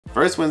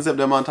First Wednesday of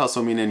the month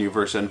also means a new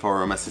version for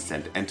Home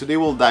Assistant, and today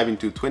we'll dive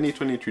into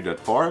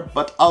 2023.4,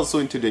 but also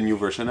into the new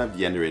version of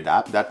the Android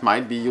app that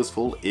might be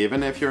useful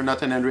even if you're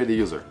not an Android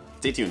user.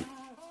 Stay tuned.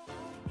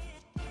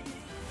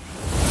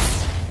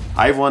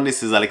 Hi everyone,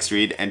 this is Alex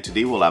Reed, and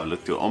today we'll have a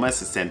look to Home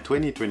Assistant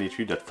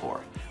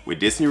 2023.4. With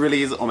this new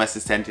release, Home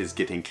Assistant is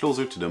getting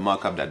closer to the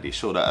mock-up that they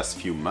showed us a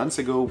few months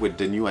ago with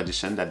the new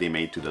addition that they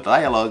made to the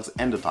Dialogs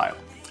and the Tile.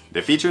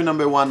 The feature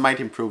number one might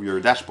improve your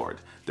dashboard.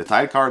 The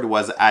Tile card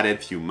was added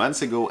a few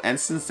months ago and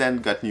since then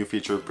got new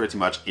feature pretty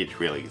much each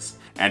release.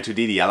 And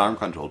today the alarm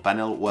control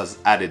panel was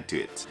added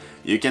to it.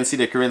 You can see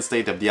the current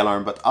state of the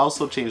alarm but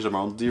also change the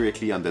mode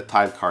directly on the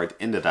Tile card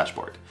in the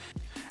dashboard.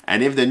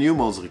 And if the new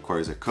mode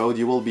requires a code,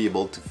 you will be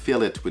able to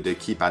fill it with the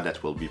keypad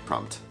that will be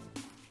prompt.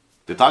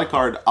 The Tile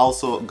card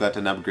also got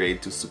an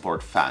upgrade to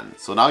support fan,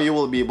 so now you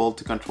will be able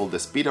to control the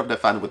speed of the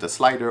fan with a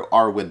slider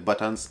or with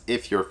buttons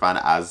if your fan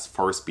has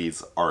 4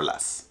 speeds or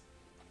less.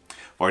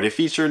 For the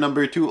feature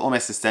number 2, Home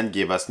Assistant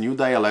gave us new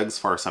dialogues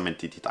for some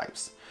entity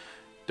types.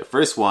 The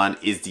first one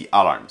is the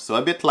alarm. So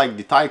a bit like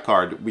the Tile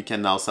card, we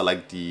can now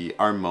select the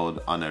alarm mode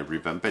on a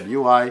revamped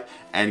UI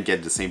and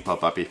get the same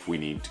pop-up if we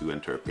need to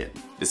enter a PIN.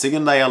 The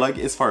second dialogue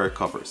is for a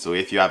cover. So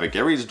if you have a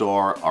garage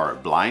door or a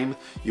blind,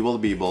 you will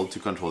be able to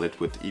control it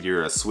with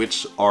either a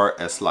switch or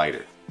a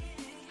slider.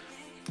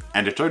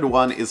 And the third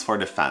one is for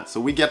the fan. So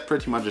we get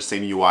pretty much the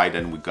same UI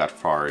than we got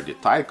for the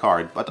Tile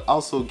card, but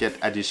also get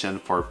addition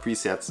for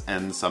presets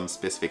and some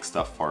specific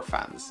stuff for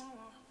fans.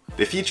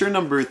 The feature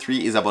number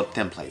 3 is about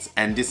templates,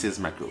 and this is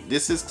macro.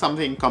 This is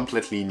something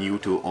completely new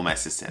to Home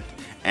Assistant.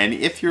 And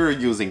if you're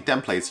using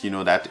templates, you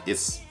know that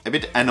it's a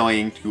bit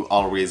annoying to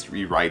always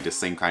rewrite the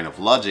same kind of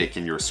logic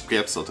in your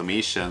scripts,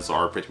 automations,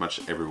 or pretty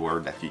much everywhere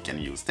that you can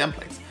use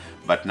templates.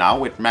 But now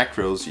with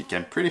macros, you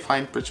can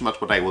find pretty much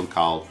what I will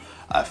call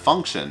a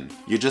function.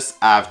 You just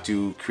have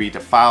to create a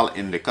file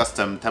in the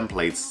custom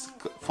templates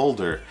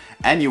folder,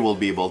 and you will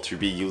be able to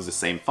reuse the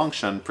same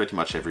function pretty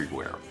much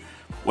everywhere.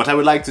 What I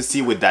would like to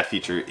see with that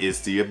feature is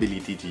the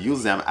ability to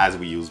use them as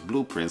we use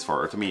blueprints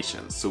for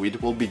automations. So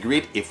it will be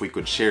great if we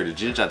could share the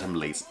Jinja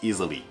templates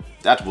easily.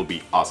 That would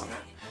be awesome.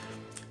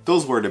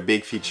 Those were the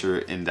big feature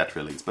in that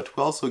release, but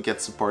we also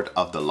get support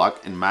of the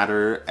lock and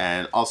matter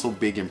and also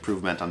big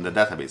improvement on the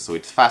database. So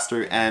it's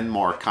faster and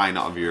more kind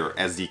of your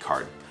SD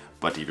card.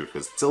 But if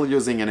you're still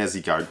using an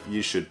SD card,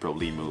 you should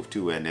probably move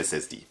to an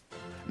SSD.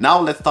 Now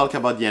let's talk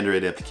about the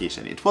Android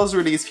application. It was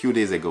released a few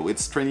days ago.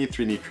 It's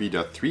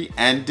 2023.3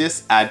 and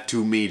this had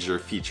 2 major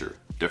features.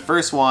 The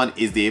first one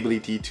is the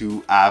ability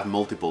to have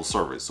multiple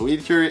servers. So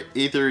either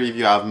if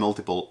you have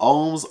multiple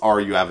homes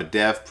or you have a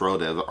dev, pro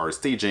dev or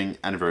staging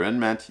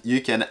environment,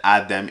 you can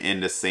add them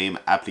in the same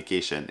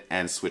application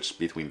and switch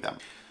between them.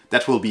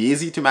 That will be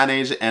easy to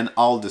manage and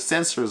all the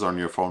sensors on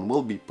your phone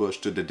will be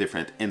pushed to the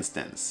different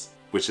instance,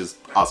 which is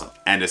awesome.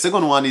 And the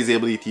second one is the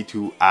ability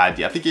to add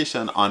the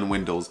application on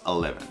Windows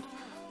 11.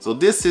 So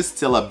this is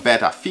still a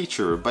beta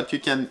feature, but you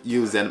can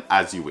use them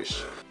as you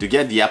wish. To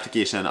get the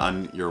application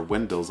on your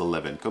Windows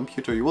 11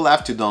 computer, you will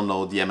have to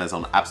download the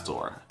Amazon App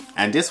Store.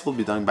 And this will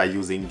be done by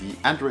using the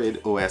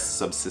Android OS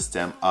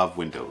subsystem of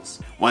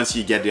Windows. Once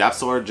you get the App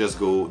Store, just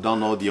go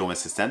download the Home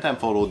Assistant and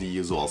follow the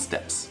usual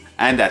steps.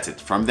 And that's it.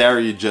 From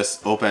there, you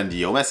just open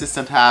the Home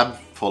Assistant tab,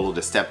 follow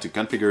the step to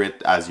configure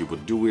it as you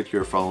would do with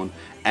your phone,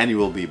 and you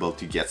will be able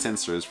to get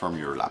sensors from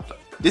your laptop.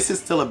 This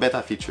is still a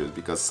beta feature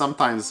because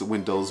sometimes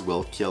Windows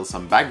will kill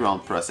some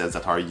background processes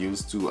that are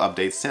used to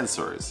update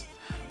sensors,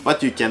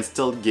 but you can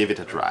still give it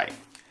a try.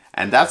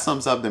 And that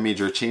sums up the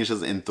major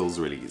changes in those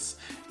releases.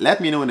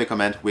 Let me know in the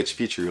comment which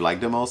feature you like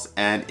the most,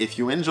 and if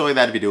you enjoyed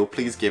that video,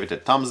 please give it a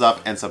thumbs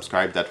up and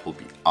subscribe. That will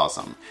be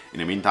awesome. In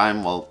the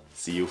meantime, we'll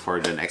see you for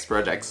the next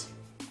projects.